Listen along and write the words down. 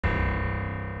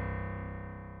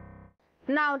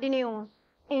Now the news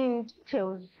in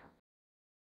details.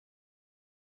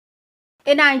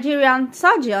 A Nigerian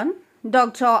surgeon,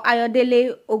 Dr.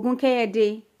 Ayodele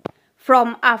Ogunkeyede,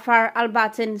 from Afar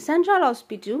Albertin Central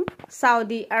Hospital,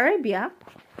 Saudi Arabia,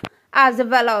 has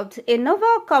developed a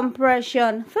novel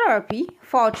compression therapy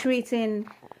for treating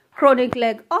chronic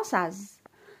leg ulcers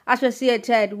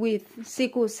associated with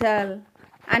sickle cell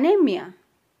anemia.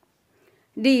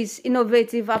 This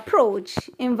innovative approach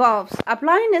involves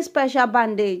applying a special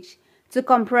bandage to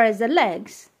compress the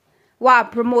legs while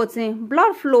promoting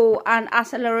blood flow and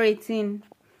accelerating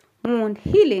wound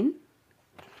healing.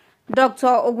 Dr.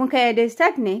 Ogunkeyede's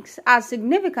techniques have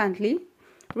significantly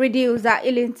reduced the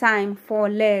healing time for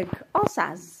leg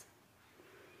ulcers.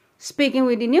 Speaking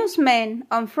with the newsmen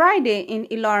on Friday in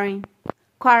Ilorin,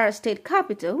 Kwara State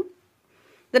capital,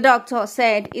 the doctor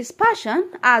said his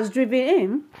passion has driven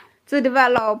him to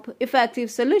develop effective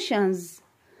solutions,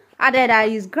 added that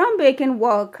his groundbreaking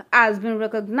work has been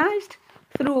recognized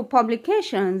through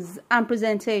publications and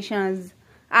presentations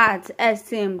at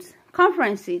esteemed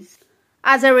conferences.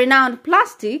 As a renowned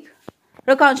plastic,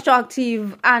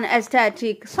 reconstructive and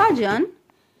aesthetic surgeon,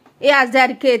 he has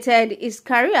dedicated his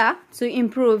career to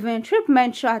improving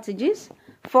treatment strategies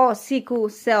for sickle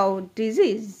cell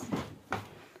disease.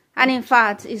 And in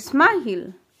fact,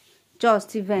 Ismail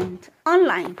just event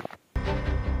online.